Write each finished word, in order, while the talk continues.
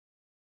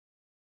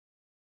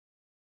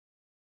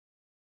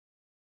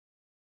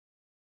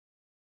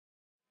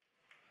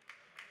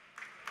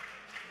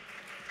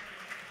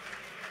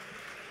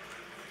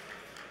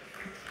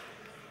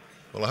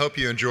Well, I hope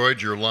you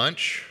enjoyed your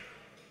lunch,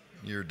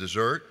 your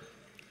dessert.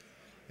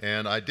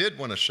 And I did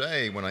want to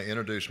say, when I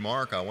introduced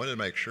Mark, I wanted to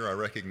make sure I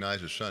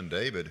recognize his son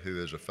David,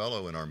 who is a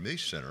fellow in our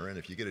Mies Center. And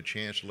if you get a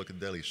chance to look at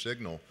the Daily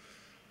Signal,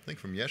 I think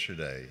from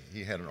yesterday,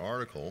 he had an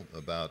article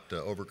about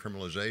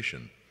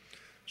overcriminalization.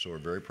 So we're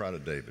very proud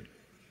of David.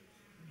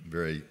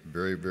 Very,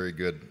 very, very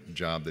good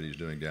job that he's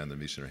doing down in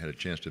the Mies Center. I had a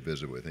chance to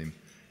visit with him,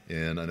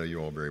 and I know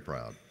you're all very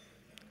proud.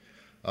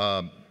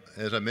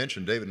 As I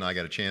mentioned, David and I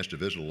got a chance to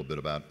visit a little bit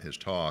about his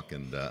talk,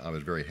 and I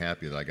was very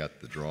happy that I got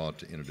the draw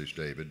to introduce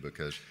David,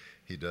 because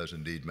he does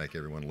indeed make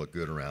everyone look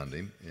good around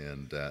him,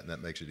 and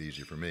that makes it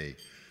easier for me.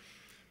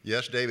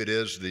 Yes, David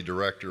is the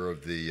director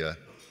of the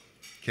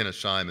Kenneth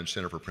Simon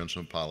Center for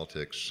Principle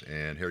Politics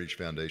and Heritage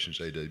Foundation's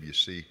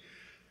AWC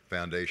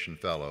Foundation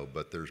Fellow,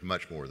 but there's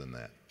much more than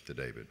that to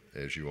David,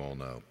 as you all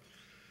know.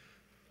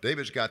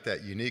 David's got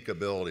that unique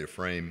ability to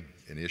frame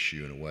an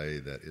issue in a way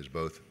that is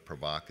both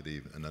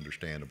provocative and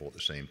understandable at the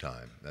same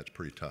time. That's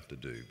pretty tough to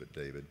do, but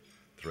David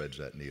threads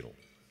that needle.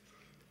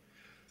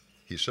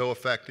 He's so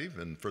effective,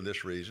 and for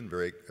this reason,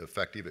 very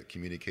effective at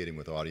communicating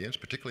with audience,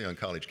 particularly on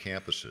college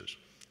campuses.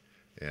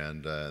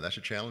 And that's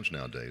a challenge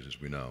nowadays,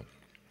 as we know.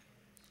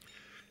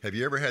 Have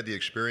you ever had the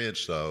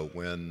experience, though,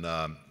 when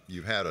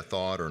you've had a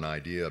thought or an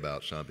idea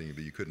about something,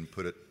 but you couldn't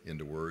put it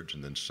into words,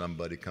 and then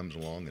somebody comes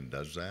along and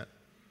does that?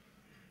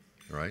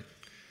 Right?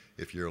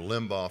 If you're a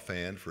Limbaugh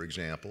fan, for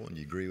example, and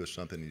you agree with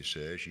something he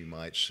says, you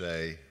might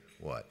say,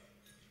 what?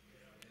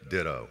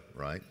 Ditto,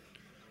 right?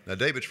 Now,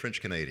 David's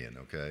French-Canadian,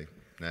 okay?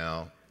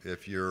 Now,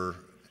 if you're,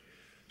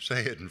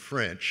 say it in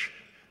French,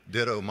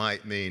 ditto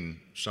might mean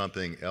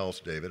something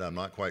else, David. I'm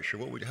not quite sure.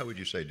 How would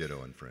you say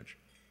ditto in French?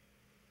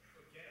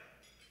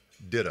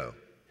 Ditto.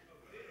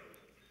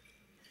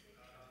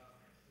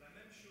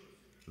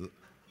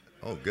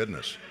 Oh,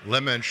 goodness. La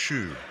même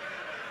chose.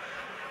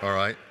 All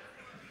right.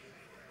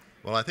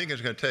 Well, I think it's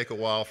going to take a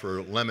while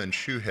for lemon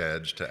shoe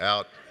heads to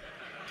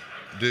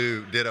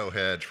outdo ditto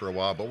heads for a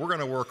while, but we're going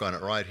to work on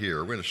it right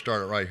here. We're going to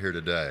start it right here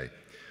today.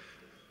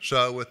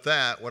 So with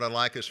that, what I'd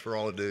like us for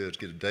all to do is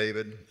give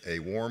David a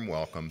warm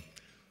welcome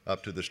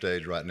up to the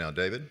stage right now.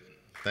 David,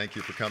 thank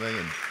you for coming.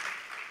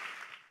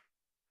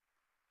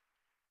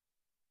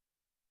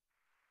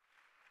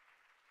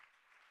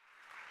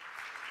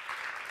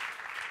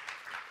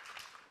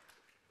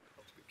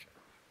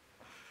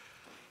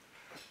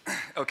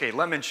 Okay,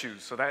 lemon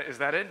shoes. So is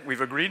that it?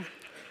 We've agreed?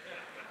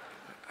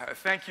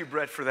 Thank you,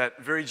 Brett, for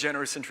that very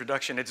generous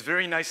introduction. It's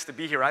very nice to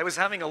be here. I was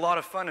having a lot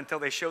of fun until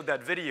they showed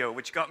that video,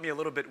 which got me a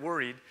little bit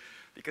worried,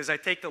 because I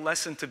take the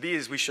lesson to be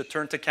is we should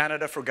turn to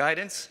Canada for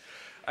guidance.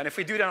 And if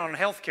we do that on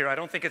healthcare, I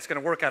don't think it's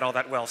going to work out all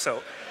that well.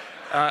 So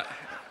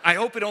I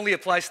hope it only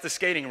applies to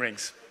skating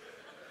rinks.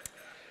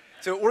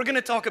 So we're going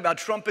to talk about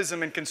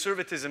Trumpism and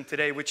conservatism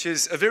today, which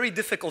is a very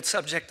difficult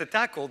subject to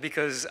tackle,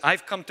 because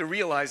I've come to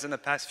realize in the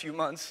past few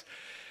months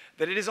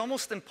that it is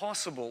almost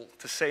impossible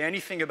to say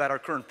anything about our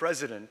current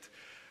president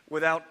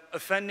without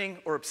offending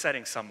or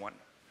upsetting someone,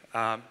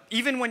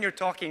 even when you're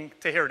talking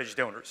to heritage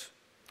donors.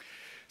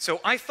 So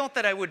I thought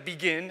that I would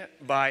begin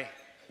by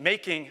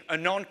making a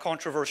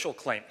non-controversial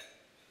claim.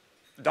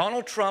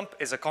 Donald Trump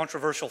is a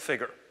controversial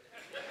figure.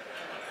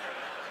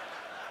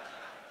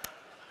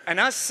 And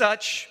as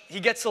such,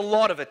 he gets a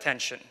lot of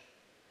attention.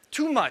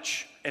 Too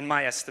much, in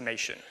my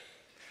estimation.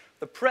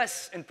 The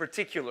press, in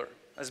particular,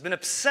 has been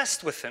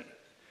obsessed with him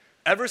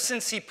ever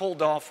since he pulled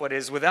off what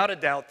is, without a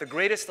doubt, the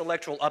greatest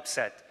electoral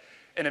upset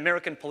in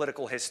American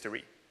political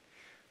history.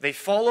 They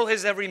follow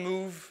his every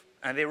move,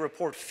 and they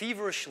report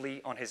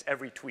feverishly on his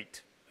every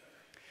tweet.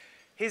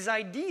 His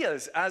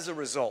ideas, as a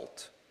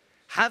result,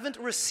 haven't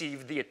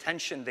received the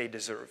attention they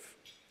deserve.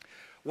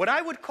 What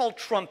I would call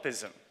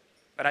Trumpism,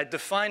 that I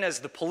define as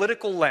the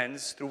political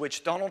lens through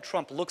which Donald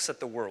Trump looks at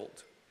the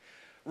world,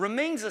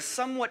 remains a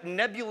somewhat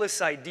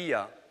nebulous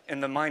idea in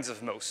the minds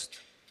of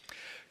most.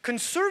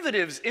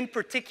 Conservatives, in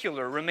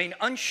particular, remain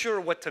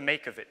unsure what to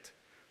make of it.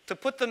 To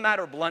put the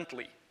matter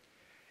bluntly,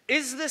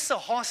 is this a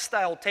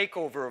hostile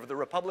takeover of the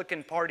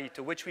Republican Party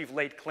to which we've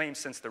laid claim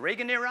since the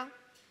Reagan era?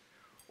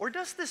 Or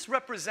does this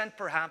represent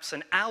perhaps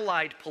an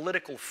allied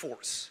political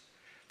force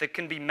that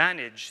can be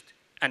managed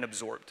and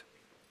absorbed?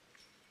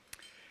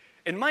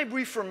 In my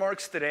brief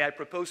remarks today, I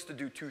propose to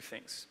do two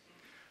things.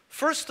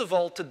 First of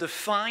all, to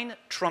define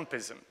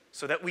Trumpism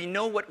so that we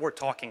know what we're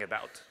talking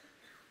about.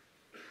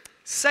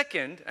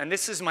 Second, and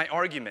this is my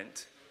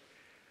argument,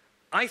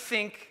 I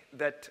think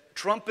that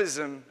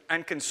Trumpism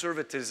and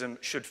conservatism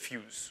should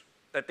fuse,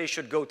 that they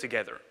should go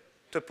together.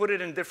 To put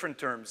it in different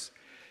terms,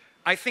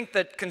 I think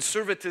that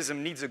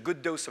conservatism needs a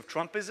good dose of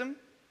Trumpism,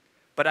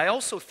 but I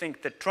also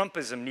think that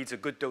Trumpism needs a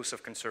good dose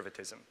of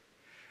conservatism.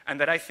 And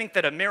that I think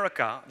that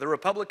America, the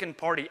Republican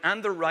Party,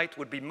 and the right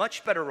would be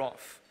much better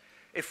off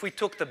if we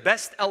took the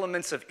best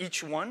elements of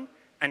each one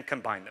and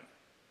combined them.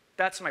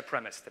 That's my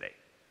premise today.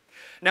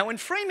 Now, in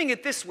framing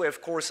it this way,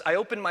 of course, I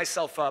open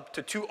myself up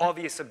to two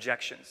obvious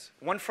objections,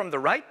 one from the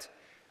right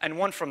and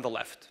one from the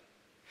left.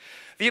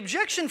 The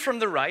objection from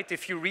the right,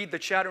 if you read the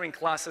chattering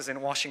classes in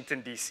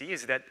Washington, D.C.,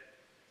 is that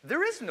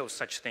there is no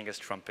such thing as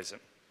Trumpism.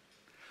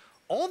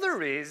 All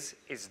there is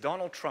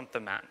Donald Trump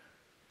the man,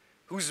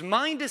 whose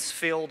mind is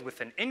filled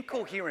with an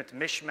incoherent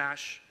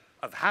mishmash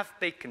of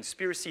half-baked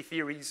conspiracy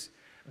theories,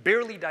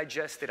 barely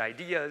digested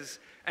ideas,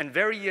 and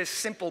various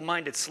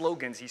simple-minded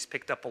slogans he's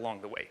picked up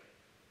along the way.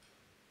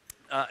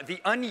 The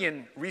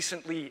Onion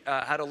recently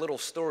had a little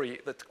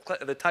story,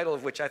 the title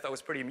of which I thought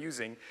was pretty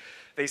amusing.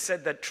 They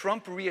said that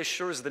Trump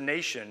reassures the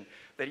nation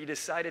that he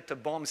decided to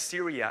bomb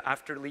Syria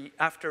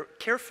after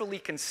carefully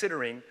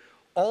considering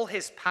all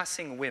his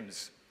passing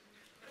whims.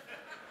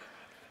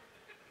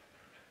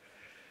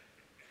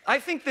 I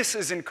think this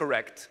is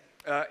incorrect.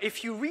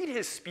 If you read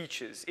his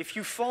speeches, if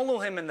you follow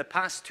him in the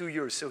past 2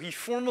 years, so he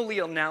formally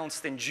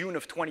announced in June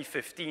of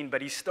 2015, but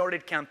he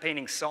started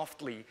campaigning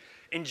softly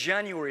in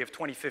January of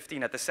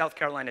 2015 at the South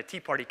Carolina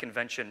Tea Party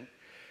Convention,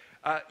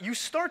 you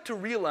start to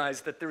realize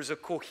that there's a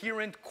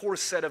coherent core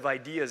set of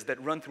ideas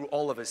that run through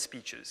all of his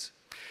speeches.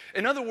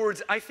 In other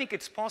words, I think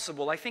it's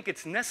possible, I think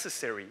it's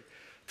necessary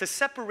to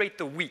separate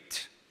the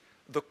wheat,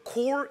 the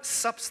core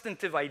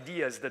substantive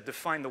ideas that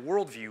define the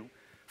worldview,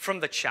 from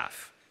the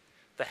chaff,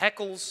 the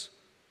heckles,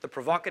 the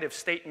provocative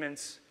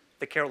statements,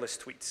 the careless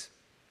tweets.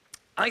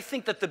 I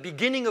think that the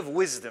beginning of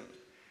wisdom,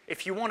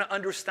 if you want to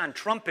understand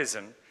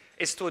Trumpism,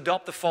 is to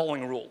adopt the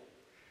following rule.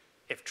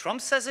 If Trump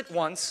says it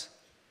once,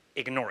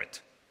 ignore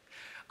it.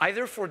 I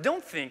therefore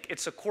don't think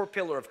it's a core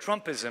pillar of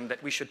Trumpism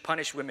that we should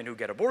punish women who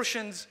get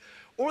abortions,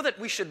 or that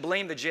we should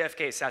blame the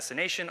JFK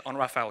assassination on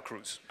Rafael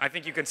Cruz. I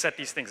think you can set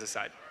these things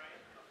aside.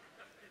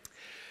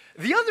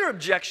 The other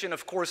objection,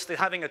 of course, to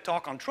having a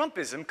talk on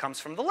Trumpism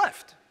comes from the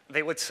left.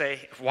 They would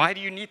say, why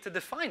do you need to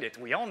define it?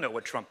 We all know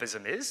what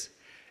Trumpism is.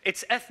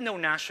 It's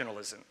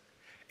ethno-nationalism.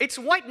 It's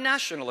white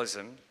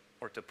nationalism,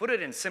 or to put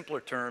it in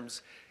simpler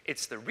terms,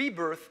 it's the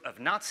rebirth of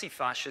Nazi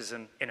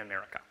fascism in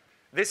America.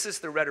 This is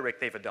the rhetoric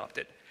they've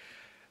adopted.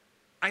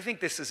 I think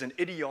this is an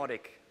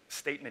idiotic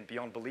statement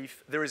beyond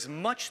belief. There is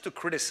much to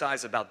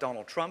criticize about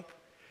Donald Trump,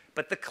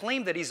 but the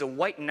claim that he's a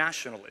white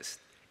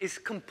nationalist is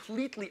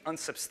completely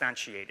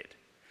unsubstantiated.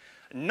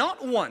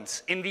 Not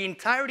once in the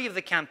entirety of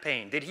the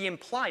campaign did he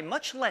imply,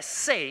 much less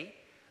say,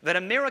 that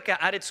America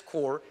at its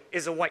core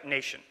is a white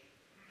nation.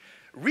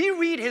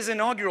 Reread his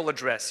inaugural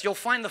address, you'll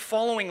find the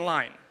following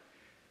line.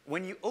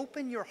 When you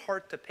open your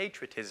heart to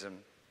patriotism,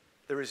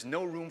 there is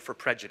no room for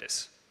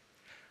prejudice.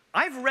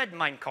 I've read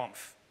Mein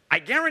Kampf. I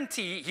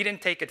guarantee he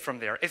didn't take it from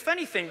there. If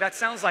anything, that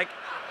sounds like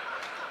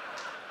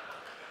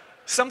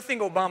something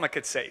Obama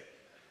could say.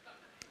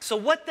 So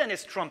what then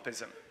is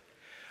Trumpism?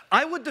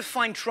 I would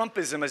define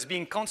Trumpism as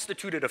being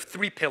constituted of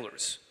 3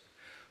 pillars.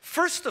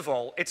 First of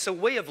all, it's a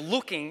way of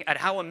looking at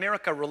how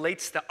America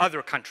relates to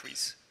other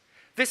countries.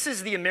 This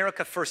is the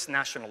America First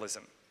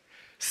nationalism.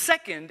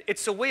 Second,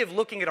 it's a way of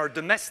looking at our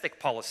domestic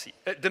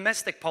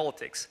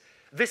politics.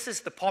 This is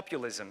the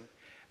populism.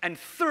 And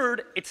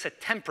third, it's a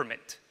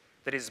temperament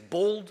that is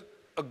bold,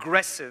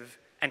 aggressive,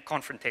 and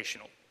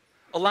confrontational.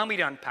 Allow me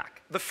to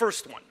unpack. The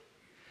first one.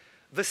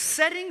 The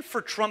setting for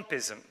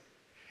Trumpism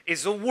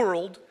is a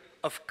world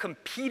of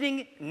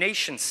competing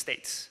nation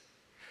states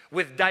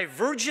with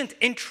divergent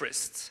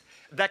interests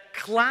that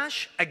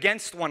clash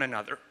against one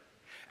another.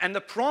 And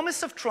the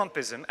promise of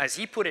Trumpism, as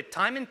he put it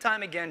time and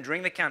time again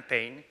during the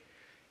campaign,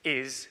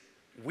 is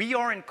we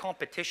are in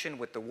competition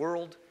with the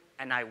world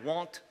and I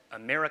want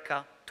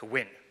America to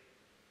win.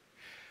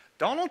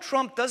 Donald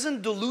Trump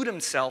doesn't delude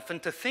himself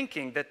into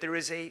thinking that there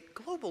is a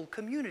global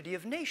community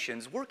of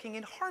nations working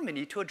in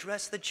harmony to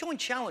address the joint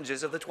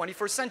challenges of the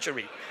 21st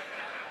century.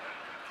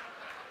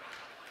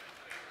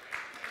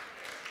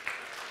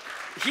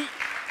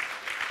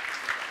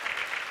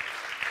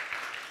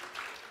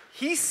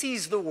 He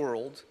sees the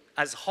world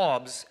as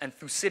Hobbes and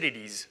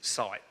Thucydides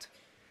saw it.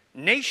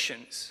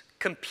 Nations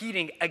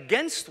competing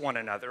against one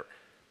another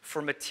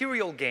for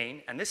material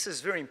gain, and this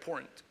is very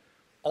important,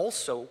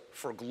 also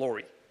for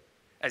glory.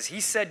 As he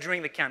said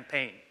during the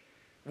campaign,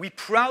 we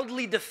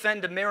proudly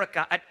defend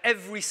America at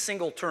every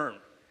single turn.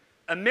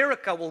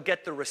 America will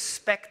get the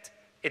respect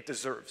it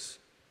deserves.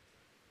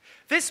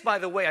 This, by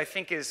the way, I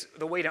think is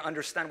the way to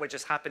understand what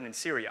just happened in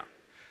Syria.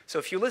 So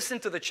if you listen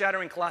to the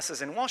chattering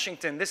classes in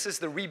Washington, this is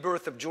the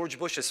rebirth of George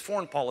Bush's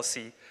foreign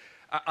policy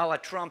a la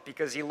Trump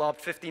because he lobbed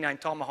 59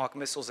 Tomahawk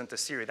missiles into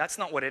Syria. That's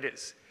not what it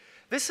is.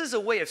 This is a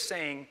way of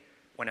saying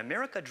when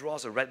America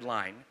draws a red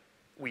line,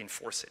 we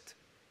enforce it.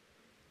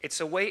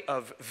 It's a way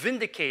of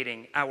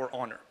vindicating our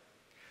honor.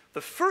 The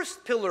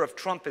first pillar of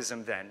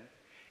Trumpism, then,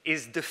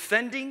 is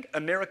defending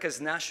America's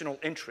national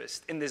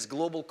interest in this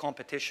global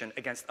competition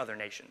against other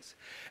nations.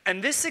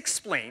 And this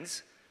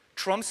explains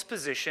Trump's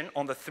position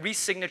on the 3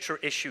 signature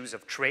issues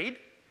of trade,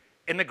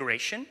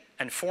 immigration,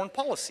 and foreign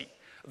policy.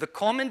 The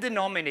common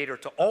denominator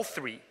to all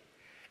 3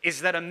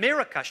 is that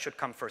America should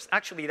come first.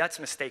 Actually, that's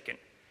mistaken.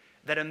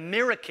 That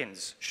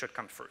Americans should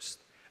come first.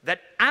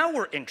 That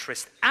our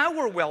interest,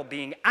 our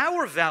well-being,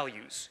 our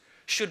values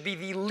should be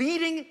the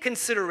leading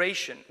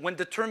consideration when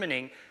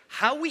determining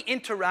how we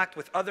interact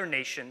with other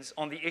nations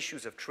on the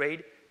issues of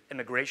trade,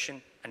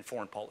 immigration, and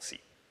foreign policy.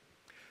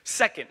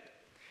 Second,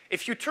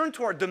 if you turn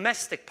to our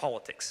domestic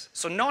politics,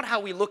 so not how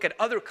we look at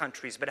other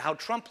countries, but how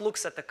Trump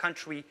looks at the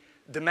country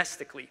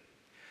domestically,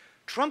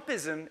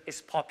 Trumpism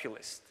is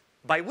populist,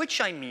 by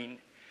which I mean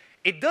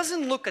it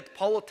doesn't look at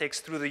politics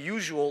through the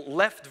usual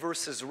left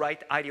versus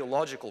right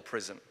ideological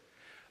prism,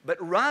 but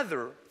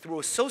rather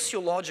through a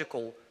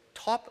sociological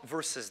top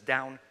versus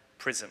down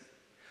prism.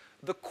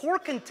 The core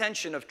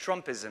contention of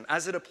Trumpism,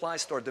 as it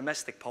applies to our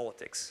domestic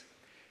politics,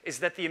 is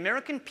that the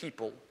American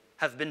people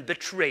have been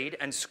betrayed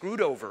and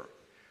screwed over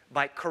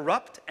by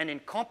corrupt and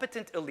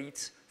incompetent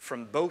elites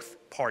from both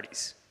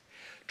parties.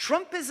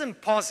 Trumpism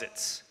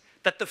posits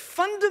that the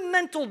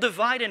fundamental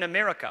divide in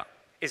America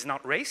is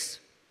not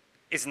race,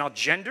 is not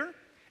gender,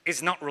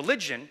 is not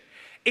religion,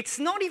 it's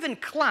not even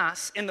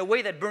class in the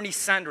way that Bernie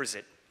Sanders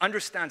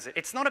understands it.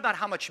 It's not about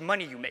how much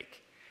money you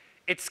make.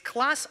 It's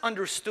class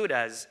understood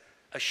as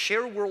a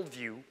shared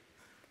worldview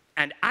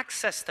and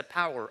access to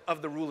power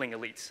of the ruling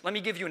elites. Let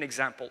me give you an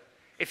example.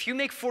 If you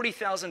make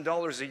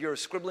 $40,000 a year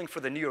scribbling for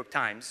the New York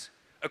Times,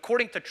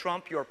 according to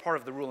Trump, you are part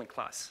of the ruling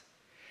class.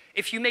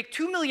 If you make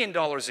 $2 million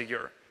a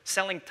year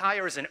selling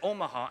tires in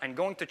Omaha and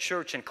going to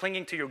church and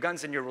clinging to your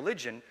guns and your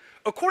religion,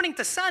 according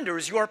to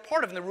Sanders, you are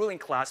part of the ruling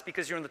class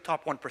because you're in the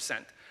top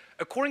 1%.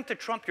 According to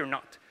Trump, you're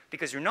not,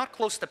 because you're not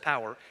close to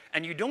power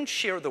and you don't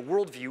share the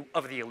worldview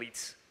of the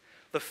elites.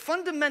 The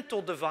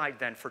fundamental divide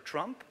then for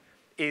Trump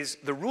is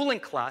the ruling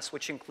class,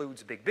 which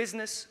includes big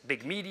business,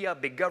 big media,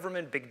 big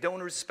government, big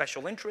donors,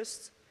 special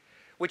interests,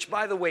 which,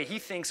 by the way, he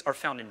thinks are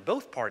found in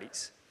both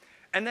parties.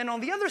 And then on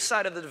the other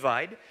side of the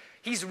divide,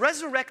 he's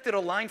resurrected a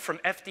line from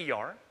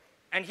FDR,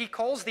 and he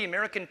calls the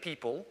American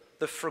people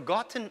the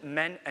forgotten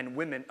men and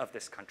women of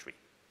this country.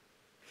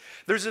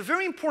 There's a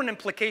very important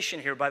implication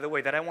here, by the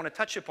way, that I want to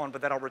touch upon,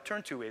 but that I'll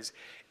return to is,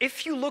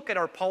 if you look at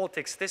our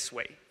politics this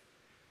way,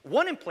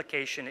 one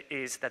implication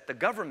is that the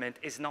government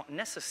is not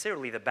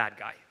necessarily the bad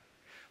guy.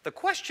 The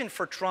question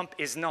for Trump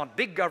is not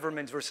big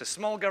government versus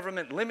small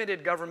government,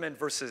 limited government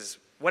versus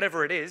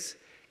whatever it is.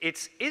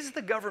 It's, is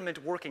the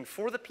government working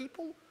for the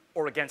people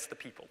or against the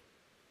people?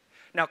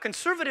 Now,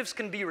 conservatives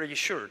can be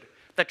reassured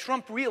that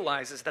Trump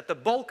realizes that the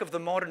bulk of the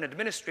modern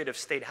administrative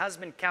state has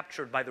been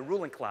captured by the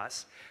ruling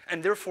class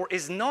and therefore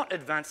is not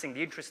advancing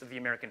the interests of the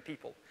American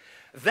people.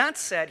 That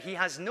said, he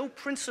has no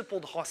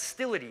principled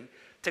hostility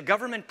to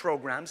government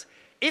programs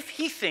if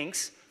he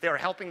thinks they are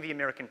helping the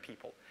American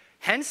people.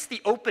 Hence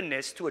the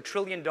openness to a $1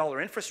 trillion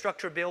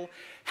infrastructure bill,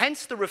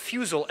 hence the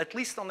refusal, at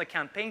least on the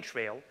campaign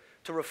trail,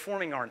 to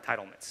reforming our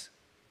entitlements.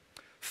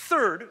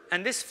 Third,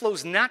 and this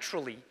flows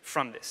naturally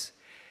from this,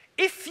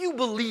 if you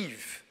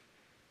believe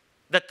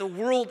that the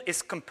world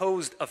is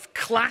composed of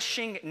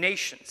clashing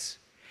nations,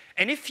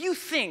 and if you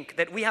think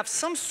that we have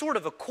some sort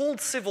of a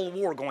cold civil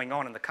war going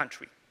on in the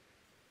country,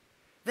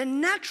 then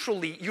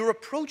naturally your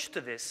approach to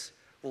this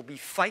will be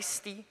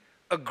feisty,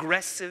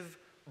 aggressive,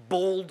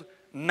 bold,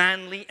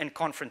 manly, and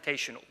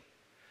confrontational.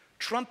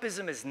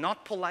 Trumpism is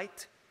not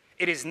polite,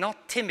 it is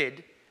not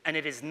timid, and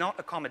it is not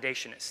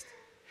accommodationist.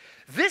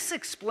 This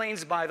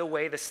explains, by the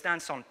way, the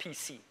stance on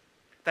PC,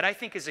 that I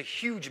think is a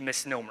huge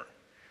misnomer.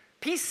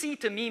 PC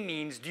to me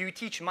means, do you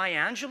teach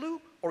Maya Angelou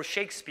or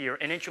Shakespeare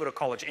in Intro to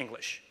College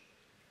English?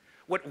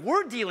 What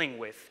we're dealing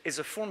with is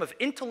a form of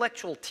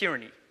intellectual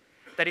tyranny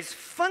that is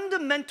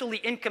fundamentally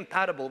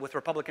incompatible with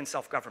Republican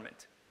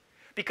self-government,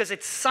 because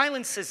it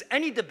silences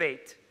any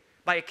debate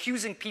by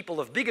accusing people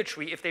of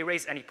bigotry if they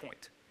raise any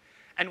point.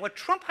 And what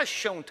Trump has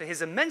shown, to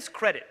his immense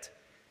credit,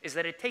 is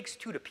that it takes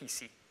two to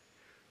PC.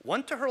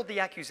 One to hurl the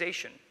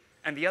accusation,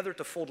 and the other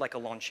to fold like a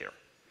lawn chair.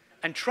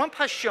 And Trump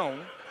has shown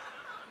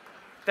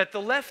that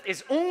the left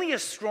is only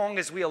as strong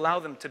as we allow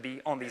them to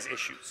be on these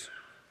issues.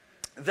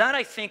 That,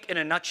 I think, in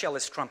a nutshell,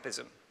 is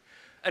Trumpism.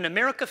 An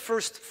America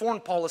First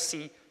foreign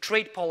policy,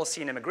 trade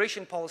policy, and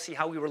immigration policy,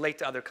 how we relate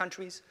to other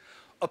countries,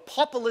 a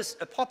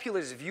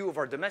populist view of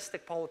our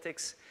domestic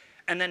politics,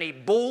 and then a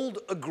bold,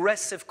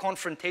 aggressive,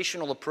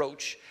 confrontational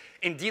approach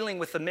in dealing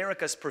with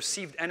America's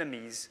perceived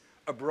enemies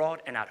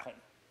abroad and at home.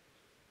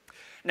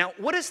 Now,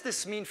 what does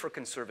this mean for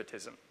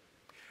conservatism?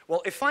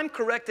 Well, if I'm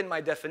correct in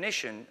my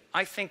definition,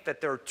 I think that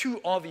there are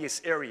two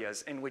obvious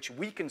areas in which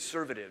we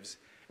conservatives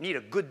need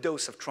a good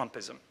dose of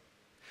Trumpism.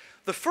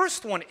 The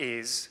first one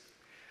is,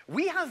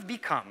 we have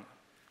become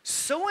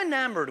so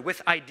enamored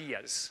with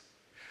ideas,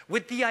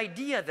 with the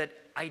idea that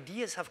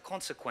ideas have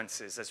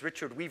consequences, as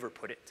Richard Weaver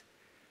put it,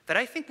 that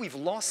I think we've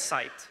lost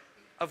sight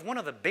of one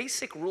of the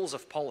basic rules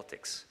of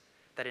politics,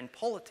 that in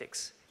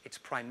politics, it's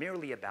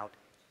primarily about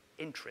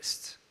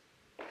interests.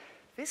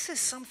 This is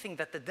something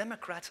that the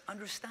Democrats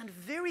understand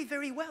very,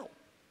 very well.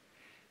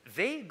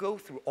 They go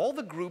through all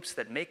the groups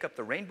that make up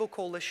the Rainbow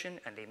Coalition,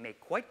 and they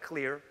make quite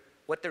clear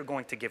what they're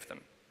going to give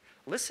them.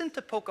 Listen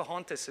to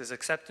Pocahontas'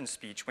 acceptance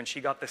speech when she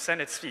got the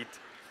Senate seat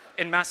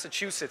in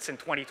Massachusetts in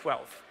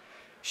 2012.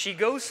 She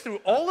goes through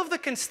all of the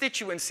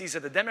constituencies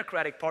of the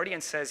Democratic Party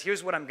and says,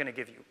 here's what I'm going to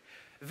give you.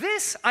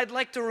 This, I'd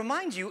like to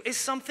remind you, is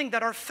something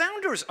that our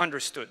founders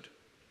understood.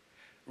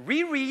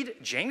 Reread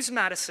James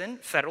Madison,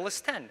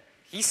 Federalist 10.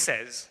 He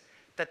says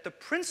that the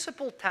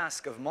principal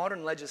task of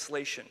modern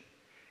legislation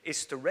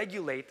is to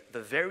regulate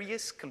the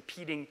various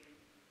competing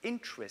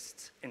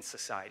interests in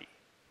society.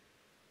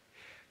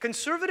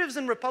 Conservatives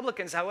and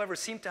Republicans, however,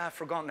 seem to have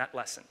forgotten that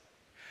lesson.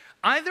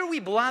 Either we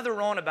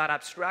blather on about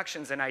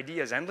abstractions and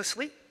ideas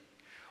endlessly,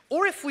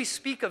 or if we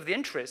speak of the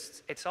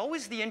interests, it's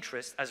always the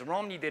interest, as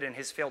Romney did in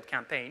his failed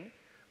campaign,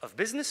 of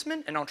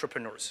businessmen and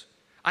entrepreneurs.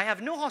 I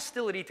have no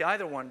hostility to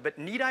either one, but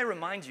need I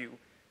remind you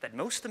that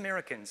most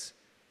Americans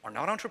are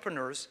not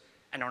entrepreneurs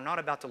and are not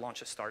about to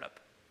launch a startup.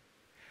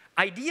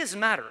 Ideas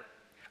matter.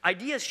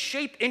 Ideas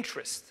shape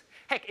interest.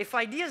 Heck, if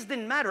ideas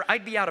didn't matter,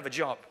 I'd be out of a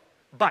job.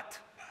 But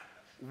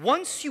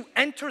once you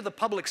enter the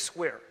public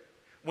square,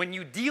 when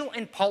you deal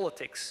in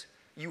politics,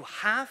 you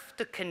have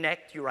to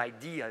connect your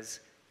ideas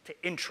to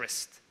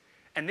interest.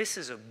 And this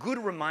is a good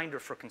reminder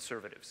for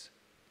conservatives.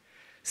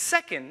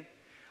 Second,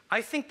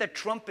 I think that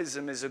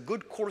Trumpism is a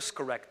good course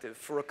corrective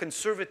for a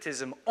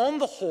conservatism on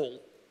the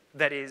whole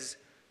that is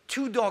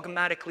too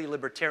dogmatically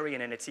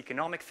libertarian in its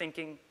economic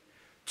thinking,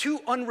 too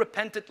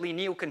unrepentantly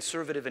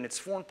neoconservative in its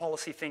foreign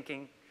policy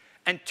thinking,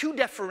 and too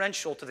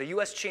deferential to the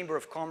US Chamber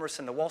of Commerce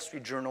and the Wall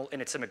Street Journal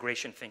in its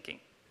immigration thinking.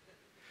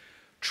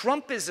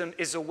 Trumpism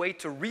is a way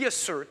to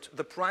reassert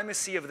the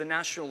primacy of the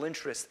national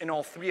interest in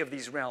all three of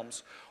these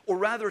realms, or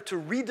rather to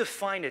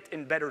redefine it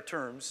in better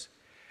terms.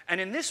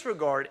 And in this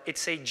regard,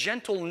 it's a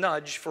gentle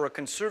nudge for a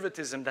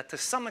conservatism that to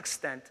some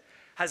extent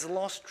has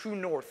lost true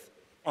north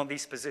on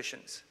these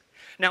positions.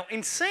 Now,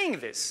 in saying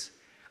this,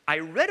 I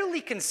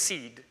readily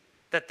concede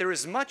that there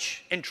is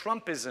much in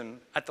Trumpism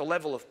at the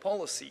level of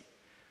policy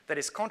that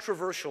is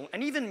controversial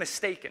and even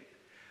mistaken,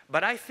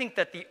 but I think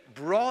that the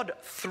broad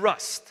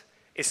thrust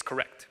is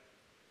correct.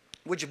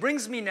 Which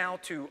brings me now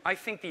to, I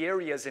think, the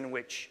areas in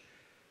which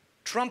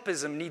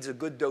Trumpism needs a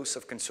good dose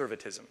of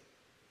conservatism.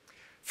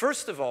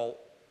 First of all,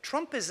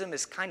 Trumpism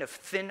is kind of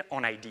thin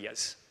on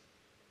ideas.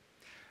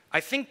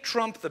 I think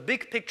Trump, the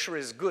big picture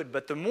is good,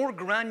 but the more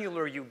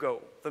granular you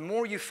go, the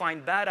more you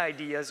find bad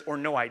ideas or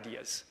no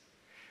ideas.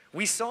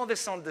 We saw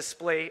this on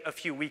display a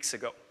few weeks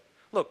ago.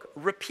 Look,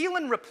 repeal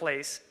and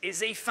replace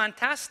is a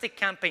fantastic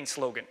campaign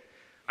slogan.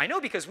 I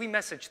know because we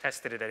message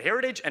tested it at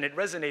Heritage and it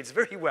resonates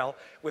very well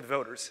with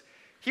voters.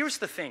 Here's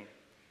the thing,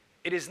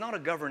 it is not a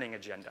governing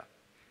agenda.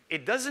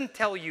 It doesn't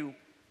tell you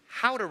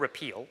how to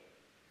repeal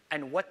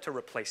and what to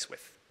replace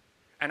with.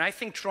 And I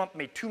think Trump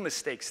made two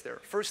mistakes there.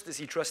 First is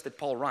he trusted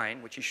Paul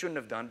Ryan, which he shouldn't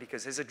have done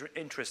because his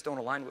interests don't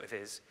align with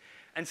his.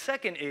 And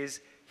second is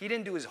he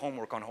didn't do his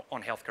homework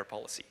on healthcare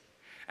policy.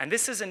 And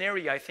this is an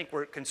area I think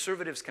where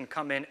conservatives can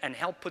come in and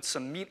help put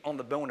some meat on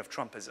the bone of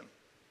Trumpism.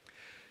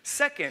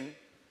 Second,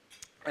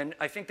 and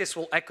I think this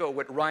will echo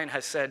what Ryan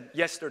has said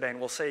yesterday and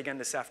will say again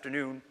this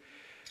afternoon,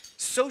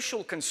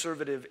 social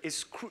conservatism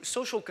is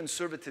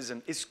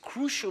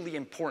crucially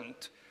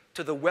important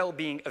to the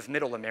well-being of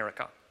middle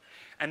America.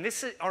 And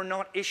these are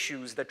not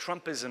issues that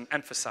Trumpism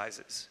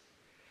emphasizes.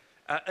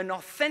 An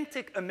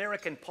authentic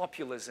American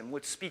populism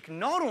would speak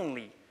not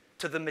only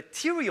to the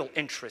material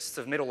interests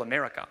of middle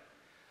America,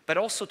 but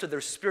also to their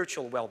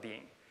spiritual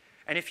well-being.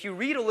 And if you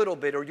read a little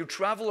bit or you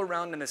travel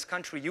around in this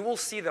country, you will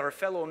see that our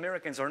fellow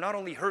Americans are not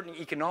only hurting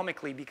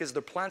economically because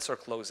their plants are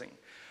closing,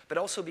 but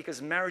also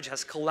because marriage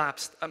has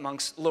collapsed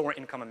amongst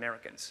lower-income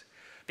Americans,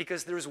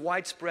 because there's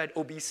widespread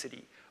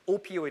obesity,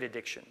 opioid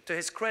addiction. To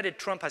his credit,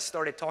 Trump has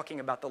started talking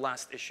about the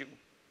last issue.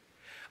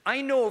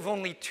 I know of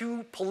only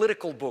 2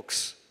 political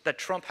books that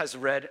Trump has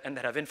read and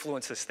that have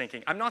influenced his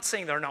thinking. I'm not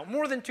saying there are not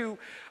more than 2.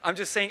 I'm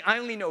just saying I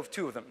only know of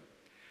 2 of them.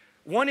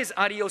 One is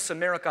Adios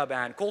America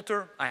by Ann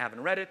Coulter. I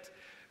haven't read it.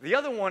 The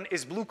other one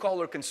is Blue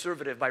Collar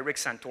Conservative by Rick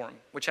Santorum,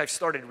 which I've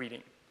started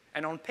reading.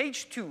 And on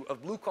page 2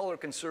 of Blue Collar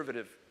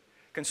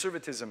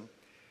Conservatism,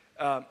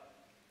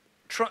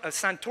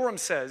 Santorum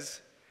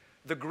says,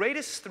 the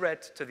greatest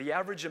threat to the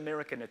average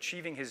American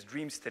achieving his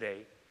dreams today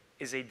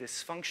is a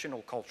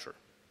dysfunctional culture.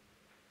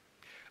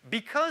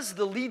 Because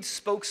the lead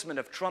spokesman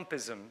of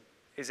Trumpism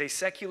is a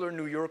secular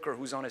New Yorker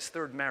who's on his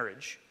 3rd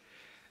marriage,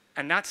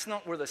 and that's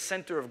not where the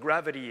center of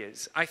gravity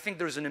is, I think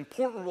there's an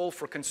important role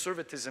for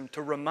conservatism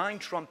to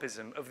remind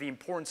Trumpism of the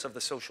importance of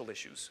the social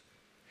issues.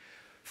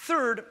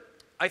 Third,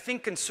 I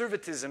think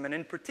conservatism, and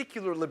in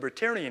particular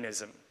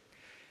libertarianism,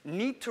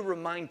 need to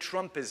remind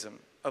Trumpism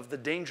of the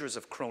dangers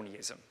of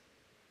cronyism.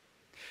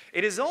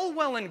 It is all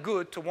well and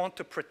good to want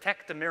to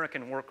protect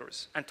American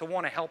workers and to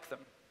want to help them.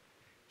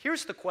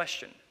 Here's the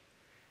question.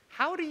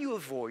 How do you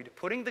avoid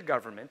putting the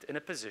government in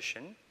a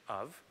position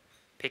of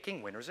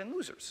picking winners and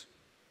losers?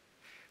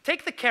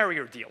 Take the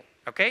carrier deal,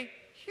 okay?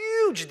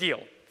 Huge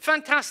deal,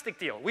 fantastic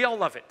deal, we all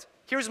love it.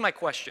 Here's my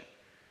question.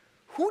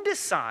 Who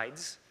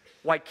decides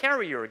why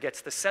Carrier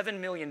gets the $7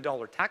 million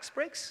tax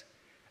breaks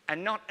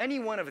and not any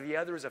one of the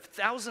others of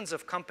thousands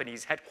of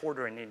companies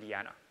headquartered in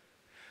Indiana?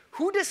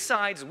 Who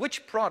decides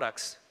which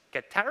products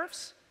get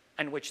tariffs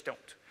and which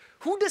don't?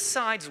 Who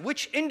decides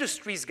which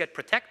industries get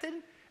protected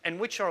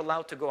and which are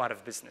allowed to go out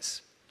of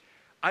business?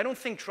 I don't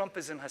think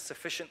Trumpism has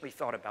sufficiently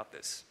thought about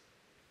this.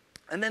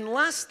 And then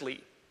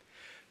lastly,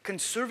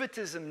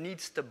 conservatism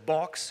needs to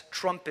box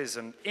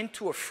Trumpism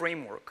into a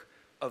framework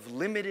of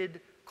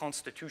limited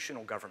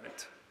constitutional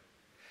government.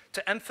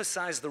 To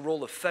emphasize the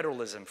role of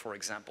federalism, for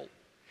example,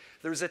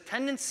 there's a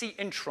tendency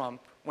in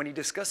Trump, when he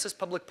discusses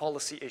public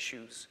policy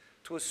issues,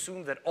 to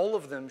assume that all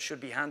of them should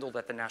be handled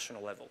at the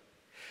national level.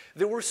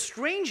 There were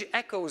strange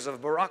echoes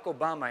of Barack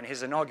Obama in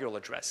his inaugural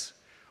address.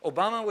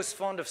 Obama was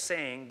fond of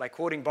saying, by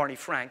quoting Barney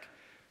Frank,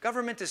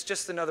 "Government is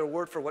just another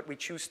word for what we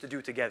choose to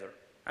do together."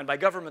 And by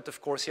government,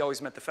 of course, he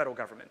always meant the federal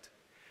government.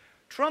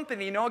 Trump, in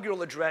the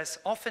inaugural address,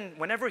 often,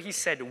 whenever he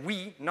said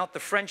we, not the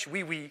French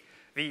we,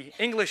 the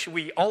English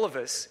we, all of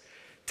us,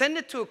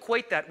 tended to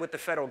equate that with the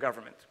federal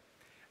government.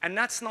 And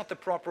that's not the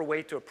proper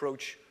way to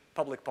approach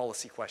public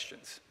policy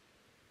questions.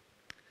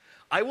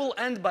 I will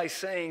end by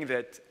saying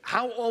that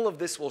how all of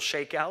this will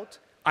shake out,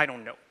 I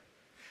don't know.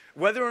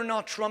 Whether or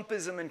not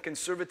Trumpism and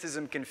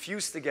conservatism can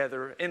fuse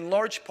together in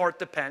large part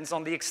depends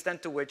on the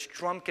extent to which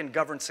Trump can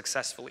govern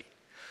successfully,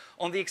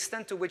 on the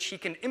extent to which he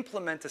can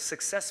implement a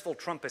successful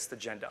Trumpist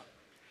agenda.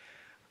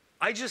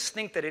 I just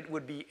think that it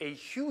would be a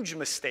huge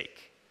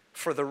mistake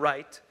for the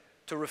right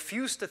to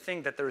refuse to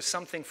think that there is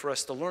something for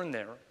us to learn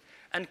there,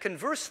 and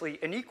conversely,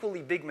 an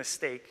equally big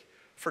mistake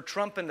for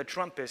Trump and the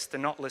Trumpists to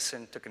not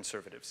listen to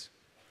conservatives.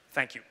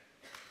 Thank you.